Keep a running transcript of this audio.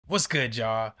What's good,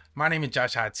 y'all? My name is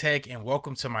Josh High Tech, and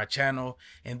welcome to my channel.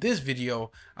 In this video,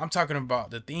 I'm talking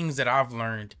about the things that I've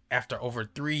learned after over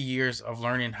 3 years of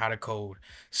learning how to code.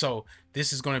 So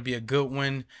this is going to be a good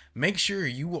one. Make sure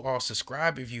you will all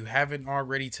subscribe if you haven't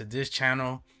already to this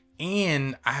channel.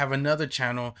 And I have another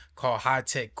channel called High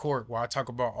Tech Court where I talk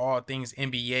about all things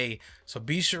NBA. So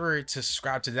be sure to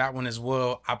subscribe to that one as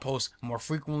well. I post more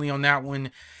frequently on that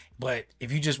one. But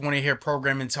if you just want to hear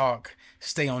programming talk,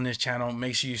 stay on this channel.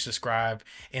 Make sure you subscribe.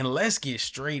 And let's get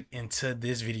straight into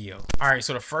this video. All right,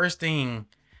 so the first thing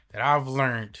that I've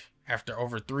learned after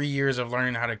over 3 years of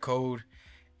learning how to code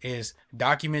is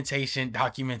documentation.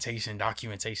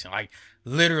 Like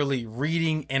literally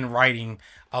reading and writing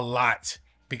a lot,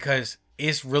 because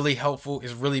it's really helpful.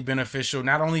 It's really beneficial,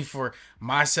 not only for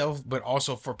myself, but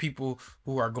also for people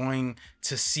who are going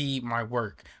to see my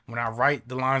work. When I write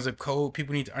the lines of code,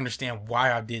 people need to understand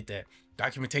why I did that.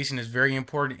 Documentation is very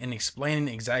important in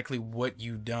explaining exactly what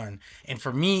you've done. And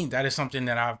for me, that is something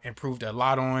that I've improved a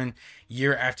lot on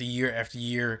year after year after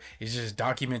year. It's just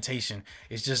documentation.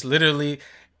 It's just literally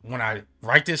when I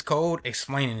write this code,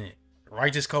 explaining it.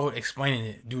 Write this code, explaining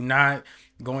it. Do not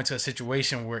go into a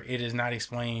situation where it is not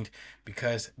explained,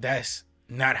 because that's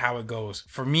not how it goes.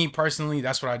 For me personally,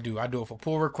 that's what I do. I do it for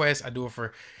pull requests. I do it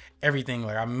for everything.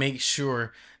 Like I make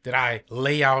sure that I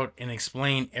lay out and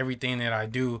explain everything that I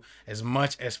do as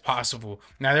much as possible.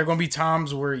 Now there are going to be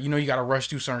times where, you got to rush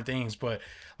through certain things, but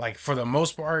like for the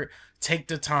most part, take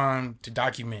the time to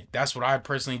document. That's what I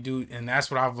personally do, and that's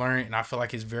what I've learned, and I feel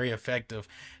like it's very effective.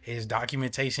 Is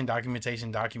documentation. Document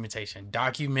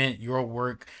your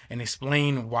work and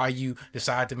explain why you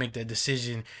decide to make that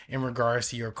decision in regards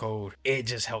to your code. It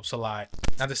just helps a lot.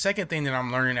 Now the second thing that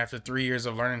I'm learning after 3 years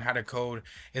of learning how to code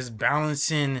is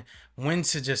balancing when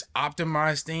to just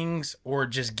optimize things or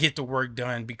just get the work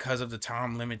done because of the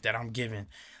time limit that I'm given.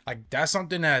 Like that's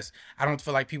something that's, I don't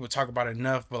feel like people talk about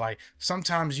enough, but like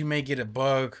sometimes you may get a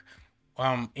bug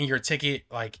in your ticket,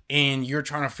 like, and you're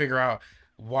trying to figure out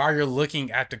while you're looking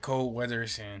at the code, whether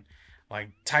it's in like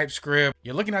TypeScript,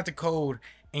 you're looking at the code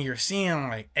and you're seeing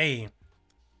like, hey,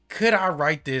 could I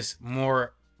write this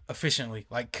more efficiently?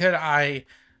 Like, could I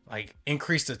like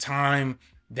increase the time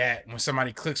that when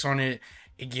somebody clicks on it,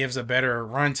 it gives a better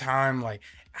runtime? Like,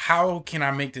 how can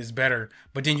I make this better?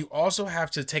 But then you also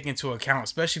have to take into account,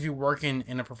 especially if you're working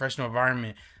in a professional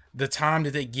environment, the time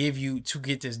that they give you to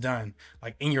get this done,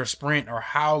 like in your sprint, or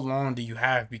how long do you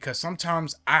have? Because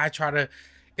sometimes I try to,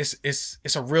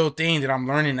 it's a real thing that I'm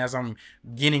learning as I'm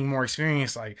getting more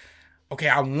experience. Like, okay,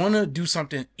 I want to do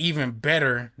something even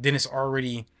better than it's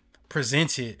already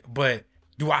presented, but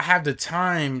do I have the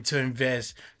time to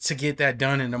invest to get that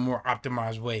done in a more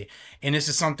optimized way? And this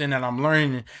is something that I'm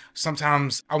learning.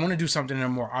 Sometimes I want to do something in a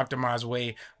more optimized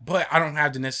way, but I don't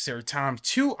have the necessary time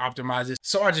to optimize it.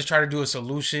 So I just try to do a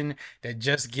solution that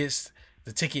just gets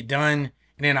the ticket done,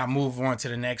 and then I move on to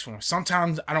the next one.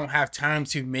 Sometimes I don't have time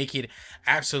to make it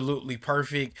absolutely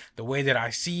perfect the way that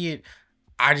I see it.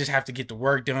 I just have to get the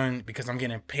work done because I'm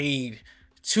getting paid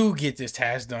to get this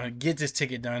task done, get this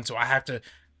ticket done. So I have to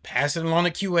pass it along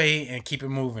to QA and keep it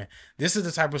moving. This is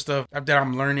the type of stuff that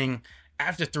I'm learning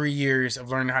after 3 years of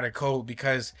learning how to code,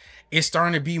 because it's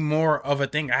starting to be more of a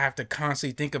thing I have to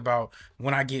constantly think about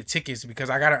when I get tickets, because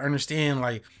I got to understand,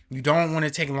 like, you don't want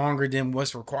to take longer than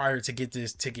what's required to get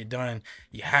this ticket done.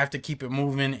 You have to keep it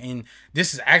moving, and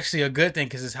this is actually a good thing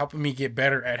because it's helping me get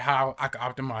better at how I can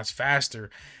optimize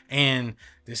faster. And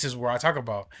this is where I talk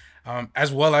about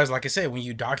as well as, like I said, when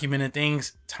you documenting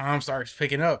things, time starts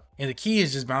picking up, and the key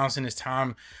is just balancing this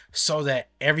time so that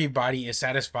everybody is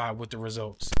satisfied with the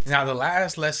results. Now the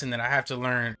last lesson that I have to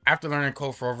learn after learning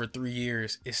code for over 3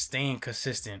 years is staying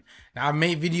consistent. Now I've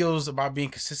made videos about being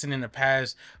consistent in the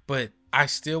past, but I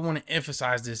still want to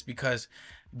emphasize this, because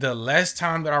the less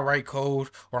time that I write code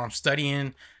or I'm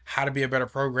studying how to be a better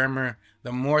programmer,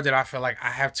 the more that I feel like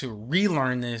I have to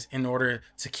relearn this in order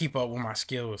to keep up with my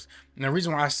skills. And the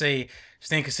reason why I say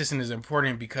staying consistent is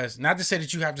important, because not to say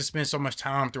that you have to spend so much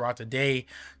time throughout the day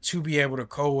to be able to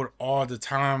code all the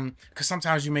time, because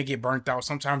sometimes you may get burnt out,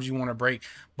 sometimes you want to break,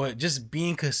 but just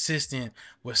being consistent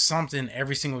with something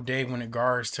every single day when it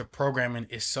regards to programming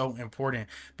is so important,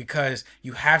 because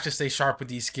you have to stay sharp with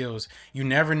these skills. You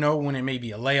never know when it may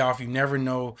be a layoff. You never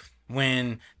know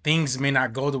when things may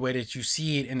not go the way that you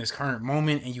see it in this current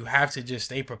moment, and you have to just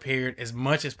stay prepared as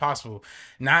much as possible.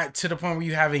 Not to the point where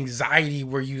you have anxiety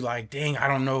where you like, dang, I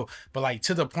don't know, but like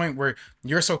to the point where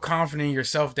you're so confident in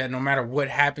yourself that no matter what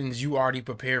happens, you already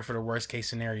prepared for the worst case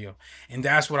scenario. And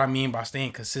that's what I mean by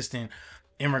staying consistent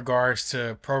in regards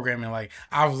to programming. Like,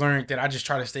 I've learned that I just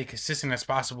try to stay consistent as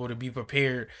possible to be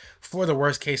prepared for the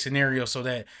worst case scenario, so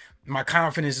that my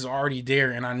confidence is already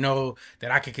there, and I know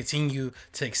that I can continue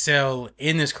to excel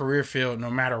in this career field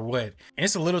no matter what. And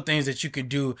it's the little things that you could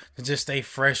do to just stay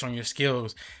fresh on your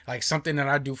skills. Like something that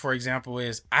I do, for example,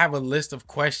 is I have a list of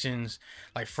questions,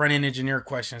 like front end engineer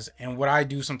questions. And what I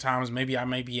do sometimes, maybe I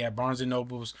may be at Barnes and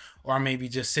Nobles, or I may be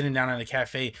just sitting down at a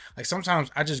cafe. Like sometimes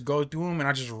I just go through them and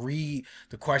I just read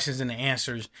the questions and the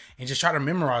answers and just try to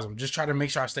memorize them. Just try to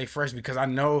make sure I stay fresh, because I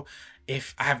know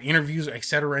if I have interviews,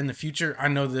 etc., in the future, I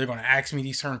know that they're going to ask me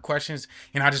these certain questions,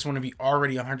 and I just want to be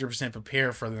already 100%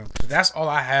 prepared for them. So that's all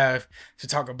I have to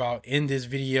talk about in this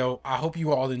video. I hope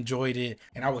you all enjoyed it,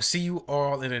 and I will see you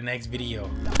all in the next video.